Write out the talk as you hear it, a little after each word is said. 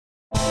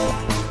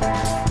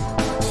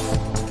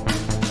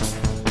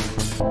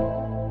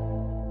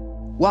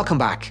Welcome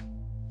back.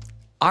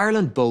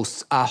 Ireland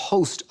boasts a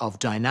host of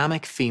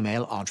dynamic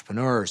female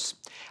entrepreneurs.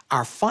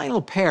 Our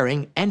final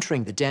pairing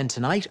entering the den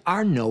tonight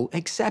are no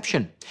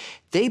exception.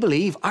 They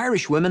believe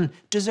Irish women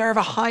deserve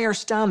a higher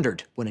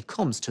standard when it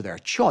comes to their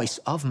choice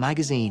of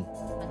magazine.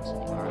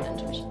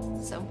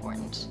 So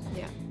important.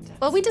 Yeah.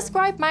 Well, we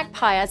describe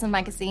Magpie as a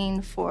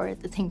magazine for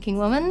the thinking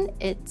woman.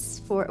 It's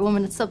for a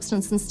woman with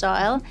substance and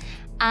style.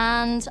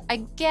 And I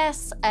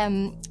guess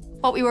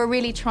what we were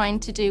really trying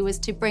to do was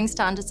to bring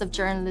standards of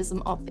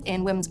journalism up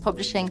in women's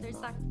publishing.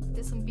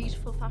 There's some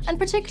beautiful fashion. And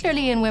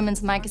particularly in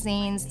women's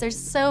magazines, there's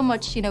so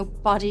much,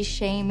 body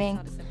shaming.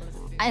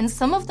 And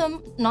some of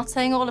them, not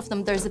saying all of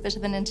them, there's a bit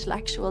of an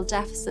intellectual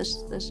deficit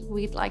that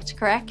we'd like to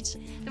correct.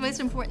 The most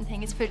important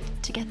thing is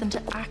to get them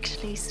to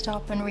actually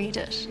stop and read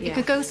it. Yeah, it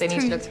could go they need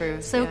to look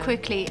through so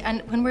quickly.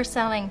 And when we're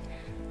selling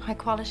high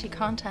quality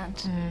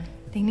content,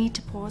 they need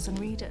to pause and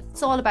read it.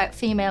 It's all about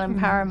female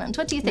empowerment.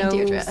 What do you think,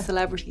 Deirdre? No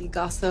celebrity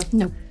gossip.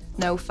 No.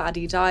 No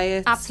faddy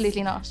diets.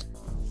 Absolutely not.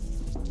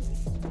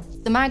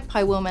 The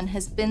Magpie woman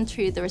has been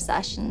through the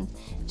recession.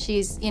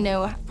 She's,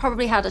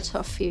 probably had a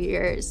tough few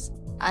years,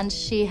 and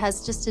she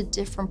has just a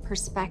different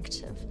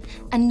perspective.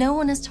 And no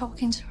one is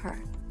talking to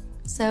her.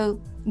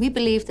 So we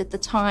believe that the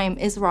time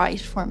is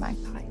right for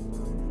Magpie.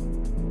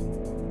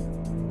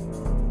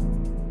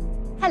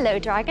 Hello,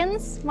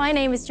 Dragons. My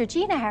name is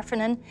Georgina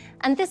Heffernan,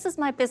 and this is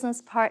my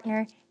business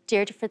partner,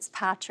 Deirdre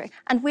Fitzpatrick.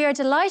 And we are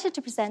delighted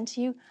to present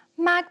to you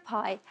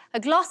Magpie, a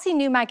glossy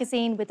new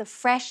magazine with a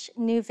fresh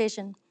new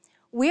vision.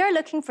 We are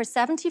looking for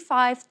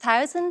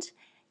 75,000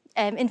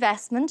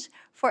 investment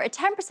for a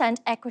 10%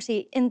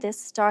 equity in this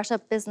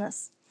startup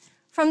business.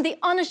 From the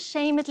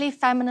unashamedly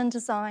feminine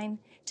design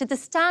to the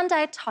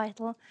standout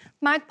title,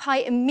 Magpie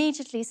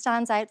immediately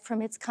stands out from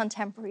its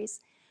contemporaries.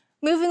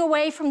 Moving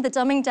away from the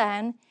dumbing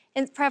down,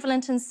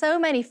 prevalent in so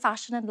many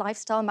fashion and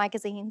lifestyle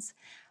magazines,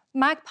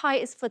 Magpie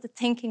is for the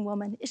thinking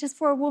woman. It is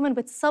for a woman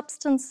with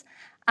substance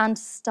and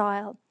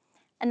style.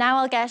 And now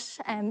I'll get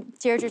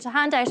Deirdre to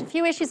hand out a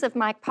few issues of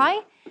Magpie,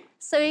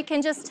 so you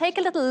can just take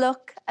a little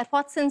look at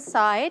what's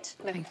inside.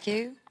 Thank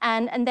you.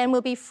 And then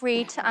we'll be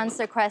free to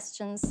answer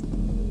questions.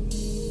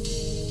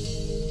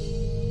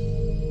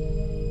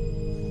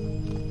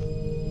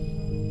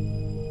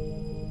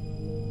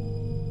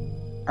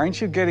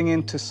 Aren't you getting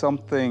into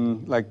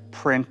something like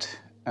print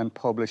and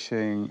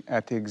publishing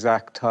at the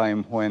exact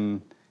time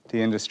when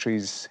the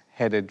industry's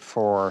headed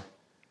for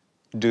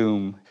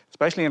doom?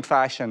 Especially in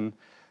fashion,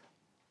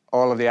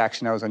 all of the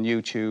action now is on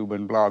YouTube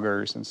and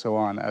bloggers and so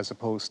on, as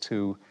opposed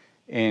to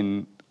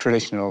in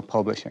traditional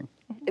publishing.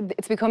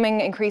 It's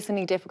becoming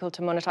increasingly difficult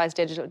to monetize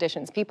digital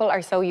editions. People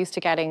are so used to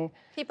getting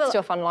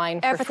stuff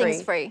online for free.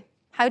 Everything's free.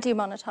 How do you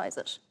monetize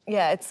it?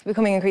 Yeah, it's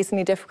becoming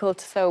increasingly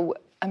difficult. So,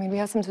 we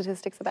have some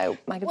statistics about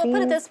magazines. Well,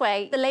 put it this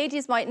way. The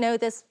ladies might know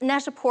this.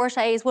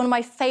 Net-a-Porter is one of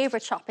my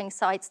favourite shopping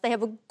sites. They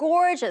have a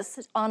gorgeous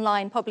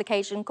online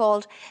publication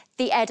called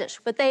The Edit,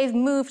 but they've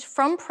moved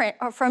from print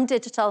or from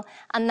digital,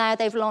 and now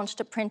they've launched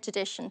a print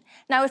edition.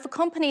 Now, if a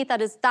company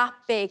that is that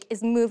big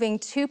is moving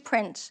to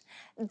print,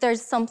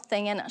 there's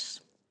something in it.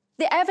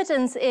 The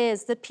evidence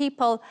is that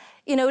people,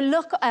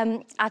 look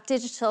at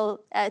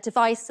digital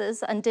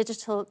devices and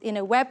digital,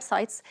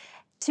 websites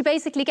to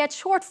basically get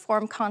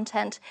short-form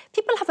content.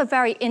 People have a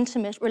very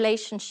intimate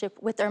relationship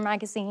with their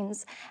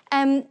magazines.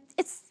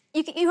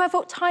 You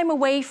have time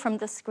away from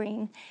the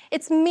screen.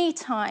 It's me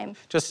time.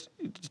 Just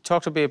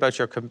talk to me about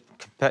your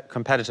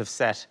competitive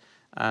set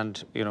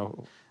and,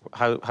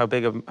 how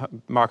big a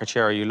market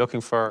share are you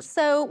looking for?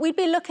 So we'd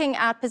be looking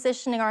at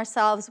positioning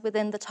ourselves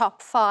within the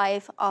top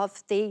 5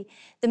 of the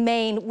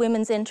main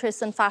women's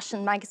interests and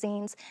fashion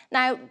magazines.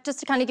 Now,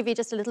 just to kind of give you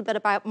just a little bit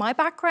about my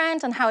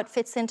background and how it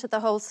fits into the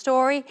whole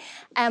story,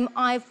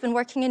 I've been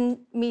working in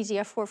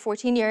media for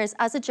 14 years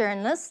as a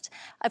journalist.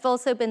 I've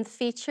also been the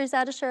features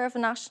editor of a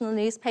national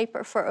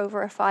newspaper for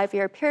over a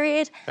 5-year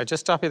period. I just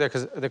stop you there,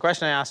 because the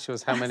question I asked you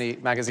was how many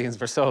magazines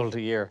were sold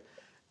a year?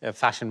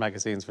 Fashion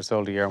magazines were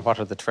sold a year, and what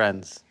are the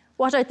trends?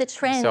 What are the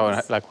trends? So,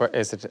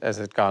 has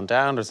it gone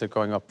down or is it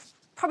going up?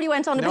 Probably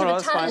went on a bit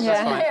of a tangent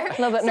there. A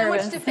little bit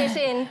nervous. So much to fit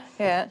in.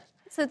 Yeah.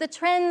 So the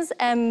trends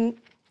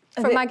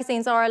for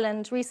Magazines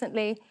Ireland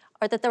recently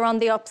are that they're on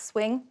the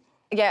upswing.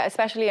 Yeah,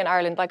 especially in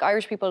Ireland.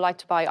 Irish people like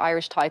to buy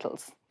Irish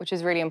titles, which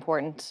is really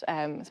important,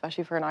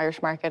 especially for an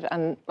Irish market.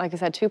 And like I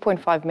said,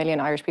 2.5 million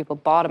Irish people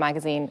bought a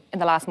magazine in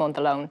the last month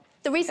alone.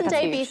 The recent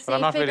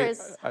ABC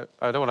figures... Really,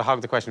 I don't want to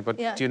hog the question, but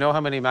do you know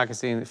how many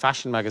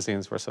fashion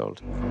magazines were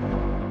sold?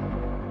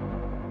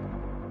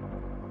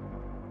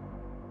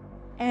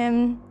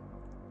 I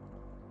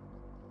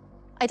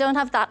don't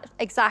have that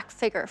exact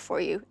figure for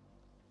you.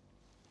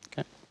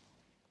 Okay.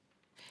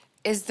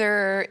 Is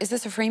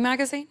this a free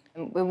magazine?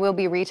 It will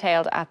be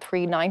retailed at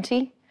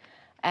 $3.90.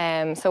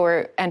 So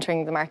we're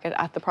entering the market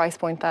at the price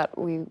point that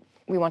we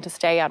want to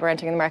stay at. We're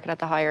entering the market at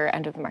the higher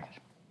end of the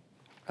market.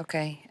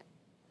 Okay.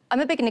 I'm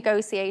a big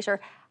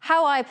negotiator.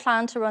 How I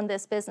plan to run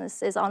this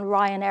business is on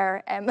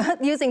Ryanair,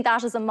 using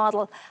that as a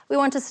model. We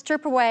want to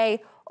strip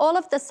away all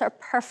of the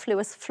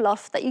superfluous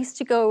fluff that used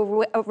to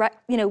go,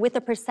 with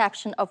the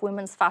perception of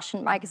women's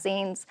fashion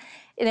magazines.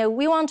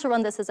 We want to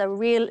run this as a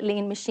real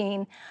lean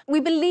machine. We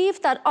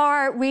believe that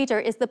our reader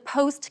is the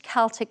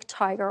post-Celtic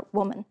tiger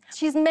woman.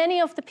 She's many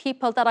of the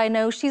people that I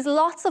know. She's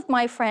lots of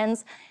my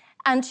friends,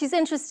 and she's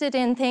interested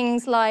in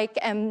things like,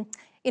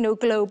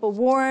 global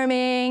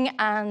warming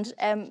and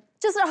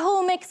just a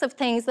whole mix of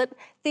things that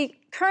the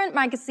current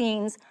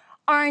magazines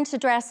aren't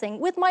addressing.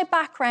 With my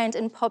background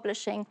in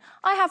publishing,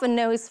 I have a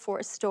nose for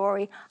a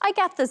story. I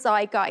get the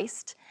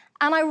zeitgeist.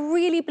 And I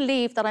really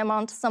believe that I'm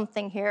onto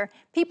something here.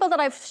 People that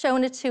I've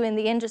shown it to in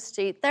the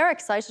industry, they're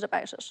excited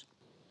about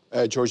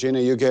it. Georgina,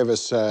 you gave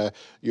us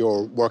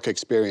your work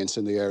experience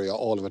in the area,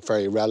 all of it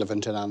very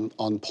relevant and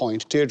on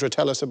point. Deirdre,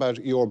 tell us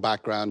about your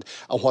background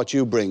and what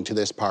you bring to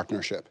this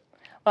partnership.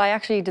 Well, I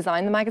actually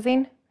designed the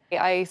magazine.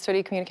 I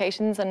studied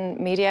communications and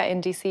media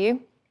in DCU,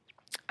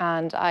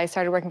 and I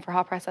started working for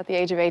Hot Press at the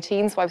age of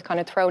 18, so I was kind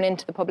of thrown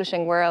into the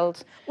publishing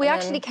world. We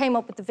actually came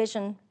up with the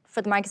vision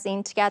for the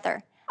magazine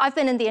together. I've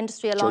been in the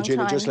industry a long time.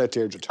 Georgina, just let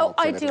Deirdre talk.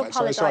 Oh, I do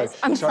apologise.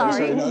 I'm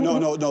sorry.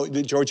 No,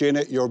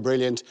 Georgina, you're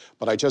brilliant,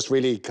 but I just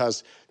really,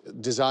 because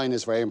design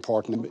is very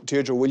important.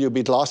 Deirdre, will you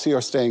be glossy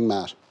or staying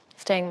matte?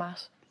 Staying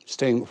matte.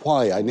 Staying,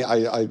 why?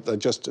 I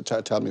just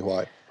tell me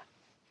why.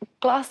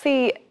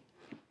 Glossy,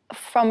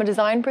 from a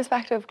design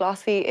perspective,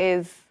 glossy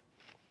is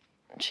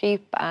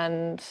cheap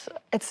and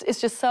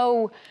it's just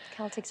so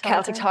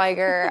Celtic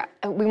tiger.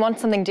 We want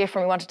something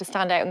different. We want it to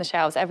stand out in the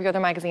shelves. Every other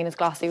magazine is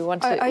glossy. We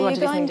want to. Are you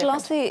do going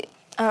glossy?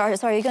 Sorry,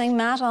 are you going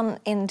matte on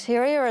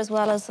interior as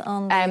well as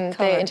on the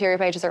The interior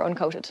pages are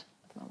uncoated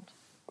at the moment.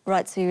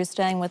 Right, so you're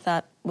staying with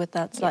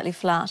that slightly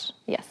flat.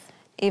 Yes.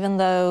 Even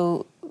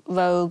though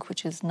Vogue,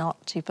 which is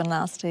not cheap and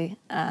nasty,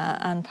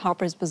 and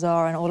Harper's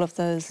Bazaar and all of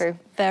those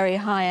very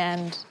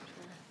high-end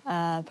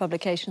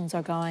publications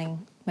are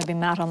going maybe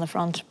matte on the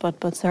front,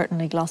 but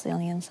certainly glossy on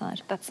the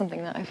inside. That's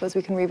something that I suppose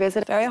we can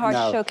revisit. Very hard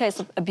to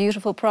showcase a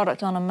beautiful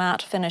product on a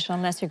matte finish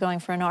unless you're going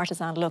for an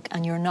artisan look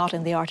and you're not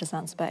in the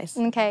artisan space.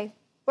 Okay.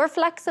 We're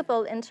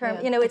flexible in terms,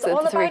 it's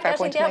all about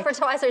getting the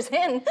advertisers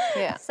in.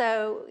 Yeah.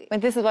 So.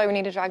 But this is why we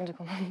need a dragon to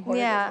come on board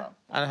as well.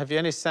 And have you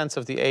any sense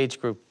of the age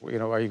group?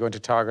 Are you going to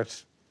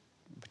target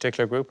a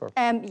particular group? Or?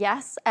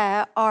 Yes,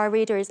 our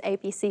reader is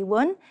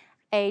ABC1,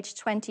 aged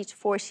 20 to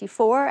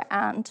 44,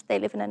 and they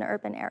live in an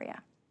urban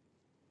area.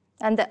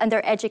 And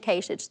they're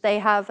educated. They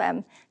have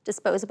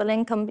disposable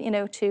income,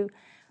 to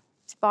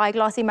buy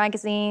glossy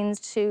magazines,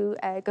 to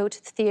go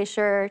to the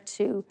theatre,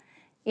 to,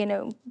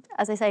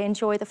 as I say,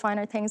 enjoy the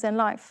finer things in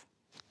life.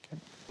 Okay.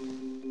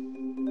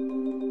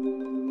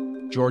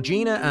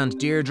 Georgina and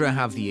Deirdre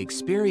have the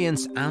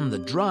experience and the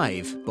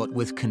drive, but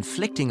with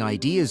conflicting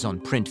ideas on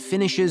print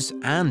finishes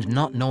and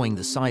not knowing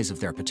the size of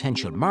their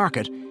potential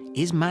market,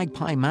 is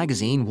Magpie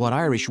magazine what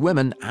Irish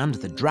women and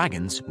the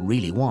dragons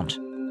really want?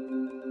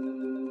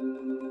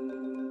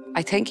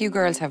 I think you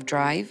girls have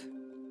drive.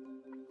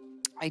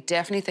 I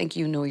definitely think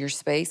you know your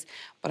space,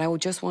 but I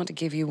would just want to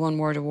give you one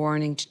word of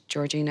warning,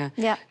 Georgina.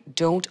 Yeah.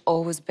 Don't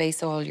always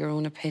base all your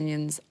own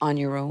opinions on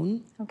your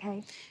own.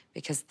 Okay.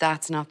 Because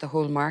that's not the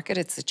whole market.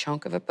 It's a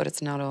chunk of it, but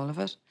it's not all of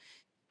it.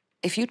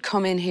 If you'd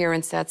come in here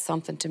and said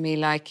something to me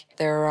like,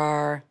 there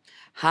are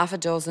half a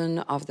dozen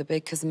of the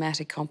big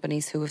cosmetic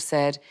companies who have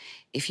said,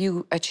 if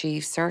you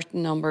achieve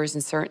certain numbers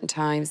in certain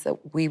times,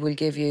 that we will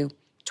give you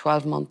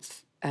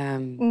 12-month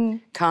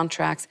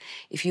contracts.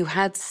 If you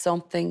had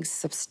something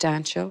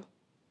substantial,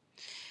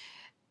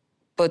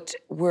 but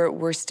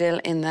we're still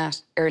in that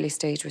early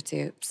stage with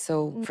you.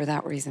 So for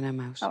that reason,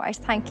 I'm out. All right,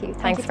 thank you.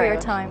 Thank you for your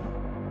time.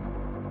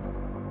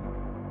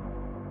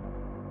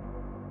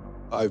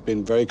 I've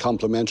been very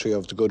complimentary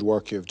of the good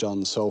work you've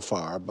done so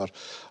far, but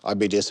I'd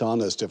be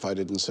dishonest if I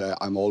didn't say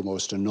I'm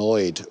almost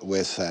annoyed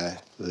with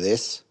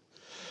this.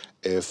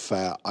 If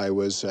I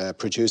was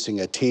producing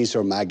a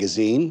teaser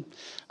magazine,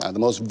 the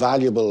most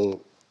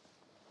valuable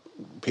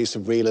piece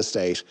of real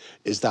estate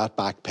is that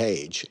back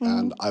page.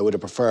 And I would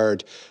have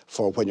preferred,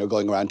 for when you're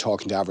going around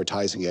talking to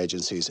advertising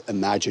agencies,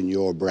 imagine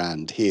your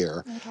brand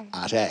here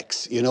at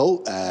X,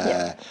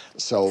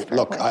 So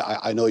look,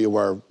 I know you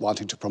were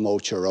wanting to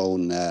promote your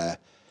own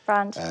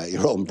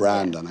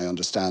brand, and I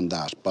understand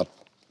that, but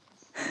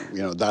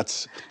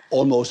that's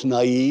almost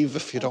naive,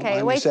 if you don't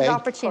mind me saying. Wasted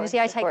opportunity,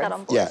 I take that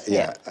on board.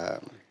 Yeah.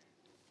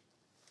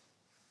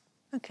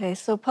 Okay,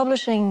 so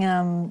publishing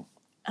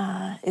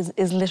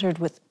is littered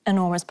with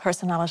enormous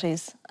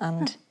personalities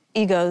and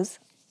egos,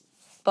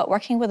 but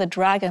working with a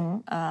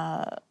dragon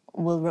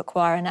will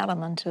require an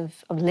element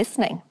of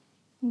listening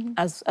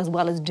as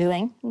well as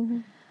doing.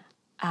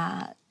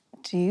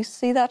 Do you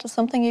see that as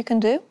something you can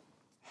do?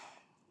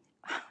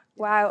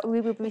 Wow, we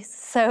would be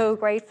so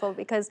grateful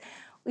because,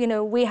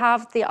 we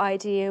have the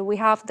idea, we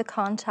have the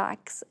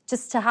contacts.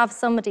 Just to have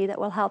somebody that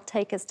will help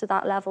take us to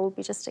that level would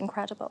be just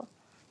incredible.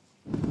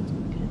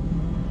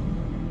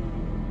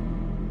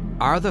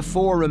 Are the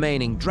 4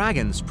 remaining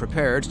dragons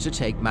prepared to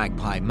take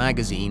Magpie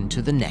magazine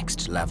to the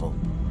next level?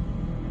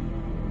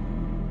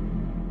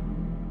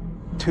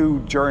 2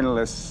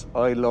 journalists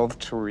I love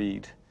to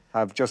read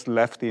have just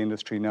left the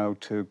industry now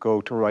to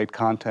go to write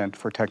content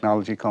for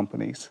technology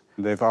companies.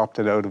 They've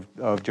opted out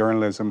of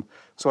journalism.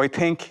 So I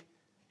think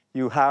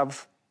you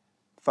have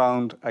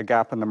found a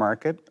gap in the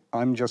market.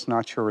 I'm just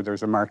not sure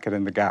there's a market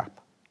in the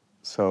gap.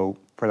 So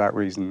for that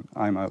reason,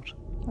 I'm out.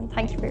 Well,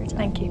 thank you for your time.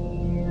 Thank you.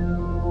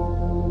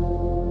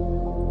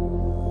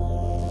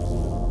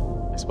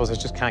 I suppose I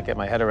just can't get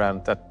my head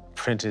around that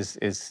print is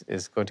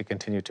going to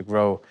continue to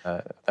grow.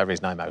 That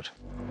reason I'm out.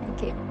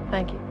 Thank you.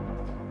 Thank you.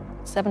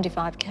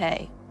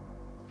 75K.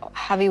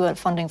 Have you had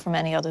funding from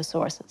any other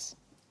sources?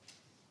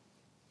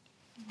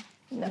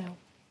 No.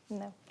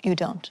 No. You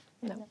don't?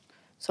 No.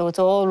 So it's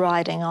all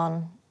riding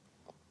on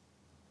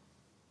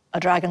a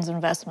dragon's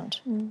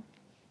investment?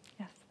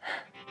 Yes.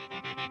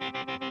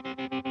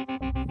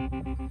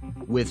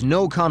 With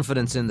no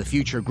confidence in the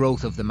future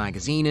growth of the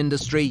magazine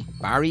industry,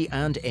 Barry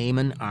and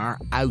Eamon are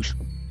out.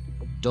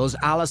 Does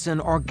Alison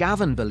or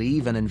Gavin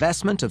believe an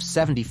investment of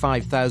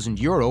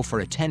 €75,000 for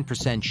a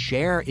 10%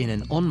 share in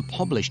an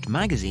unpublished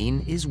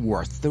magazine is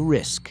worth the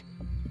risk?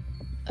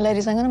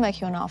 Ladies, I'm going to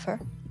make you an offer.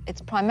 It's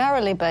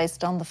primarily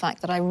based on the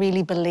fact that I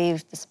really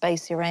believe the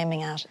space you're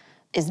aiming at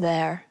is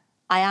there.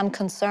 I am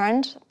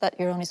concerned that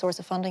your only source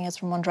of funding is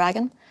from one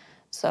dragon,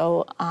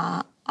 so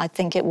I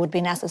think it would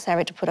be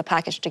necessary to put a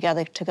package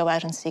together to go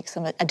out and seek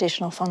some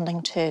additional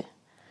funding too.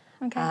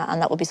 Okay.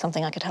 And that would be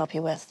something I could help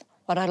you with.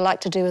 What I'd like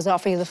to do is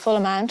offer you the full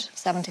amount,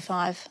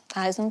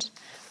 75,000,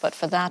 but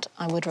for that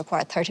I would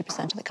require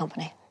 30% of the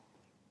company.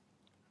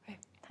 Okay.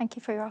 Thank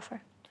you for your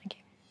offer. Thank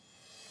you.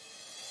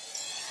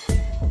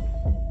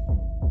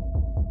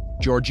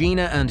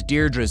 Georgina and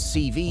Deirdre's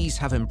CVs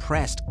have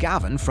impressed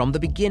Gavin from the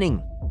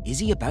beginning. Is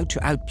he about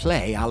to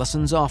outplay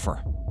Alison's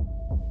offer?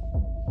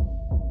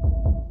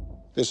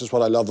 This is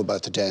what I love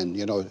about the Den.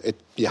 You know,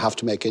 you have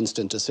to make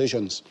instant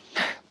decisions.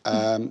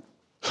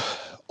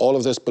 All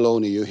of this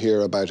baloney you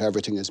hear about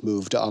everything is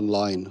moved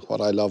online.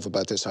 What I love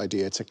about this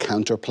idea, it's a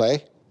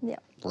counterplay,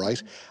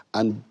 right?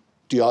 And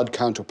the odd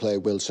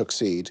counterplay will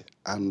succeed.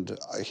 And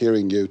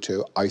hearing you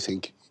two, I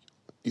think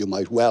you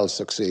might well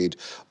succeed,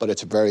 but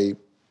it's a very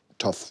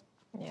tough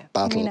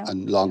battle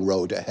and long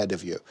road ahead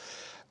of you.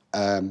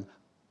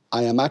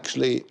 I am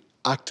actually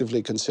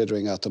actively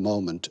considering at the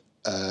moment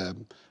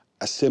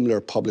a similar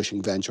publishing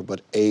venture,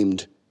 but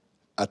aimed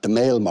at the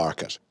male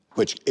market,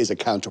 which is a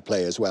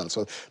counterplay as well.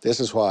 So this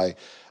is why,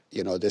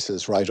 you know, this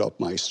is right up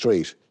my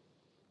street.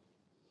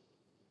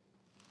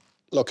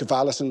 Look, if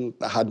Alison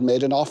had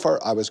made an offer,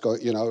 I was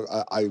going, you know,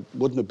 I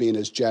wouldn't have been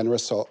as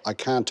generous, so I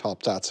can't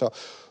top that. So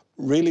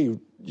really,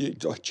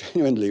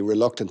 genuinely,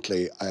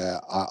 reluctantly,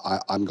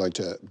 I'm going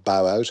to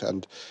bow out,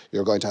 and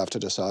you're going to have to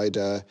decide,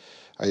 are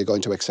you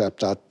going to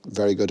accept that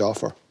very good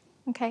offer?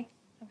 Okay.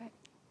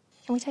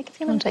 Can we take a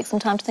few Want minutes? to take some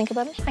time to think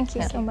about it? Thank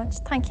you so much.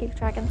 Thank you,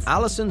 Dragons.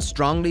 Alison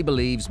strongly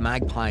believes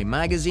Magpie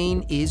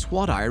magazine is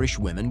what Irish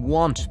women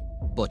want,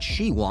 but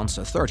she wants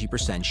a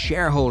 30%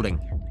 shareholding.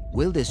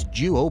 Will this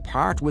duo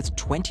part with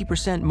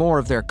 20% more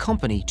of their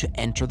company to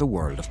enter the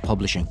world of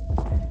publishing?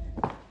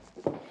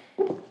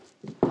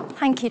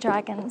 Thank you,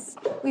 Dragons.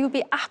 We would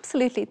be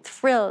absolutely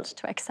thrilled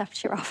to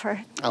accept your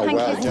offer. Oh, Thank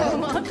well you so done.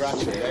 much.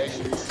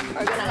 Congratulations. We're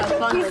going to have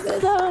fun with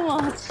this. So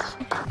much.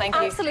 Thank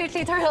you.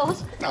 Absolutely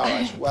thrilled. All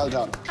right, well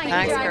done. Thank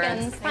Thanks, you,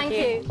 girls. Dragons. Thank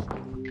you.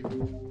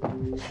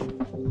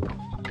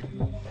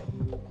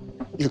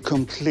 You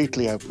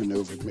completely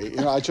outmaneuvered me. You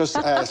know, I just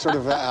sort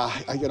of,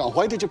 you know,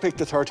 why did you pick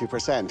the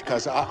 30%?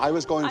 Because I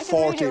was going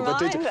 40, but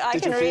did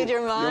you read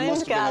your mind, you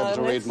must have been able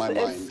to read my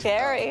mind. It's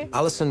scary.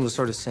 Alison was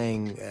sort of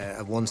saying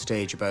at one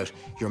stage about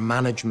your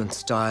management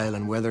style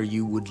and whether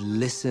you would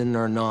listen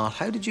or not.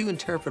 How did you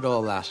interpret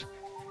all that?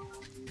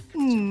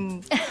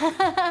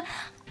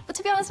 But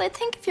to be honest, I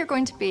think if you're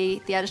going to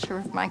be the editor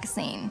of a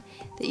magazine,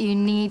 that you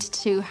need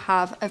to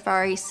have a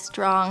very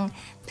strong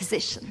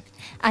position.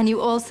 And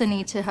you also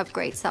need to have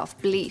great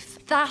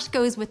self-belief. That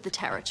goes with the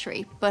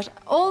territory. But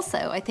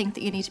also, I think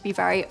that you need to be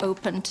very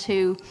open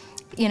to,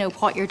 you know,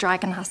 what your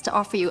dragon has to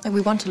offer you.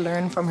 We want to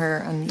learn from her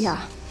and...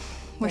 Yeah,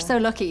 we're so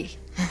lucky.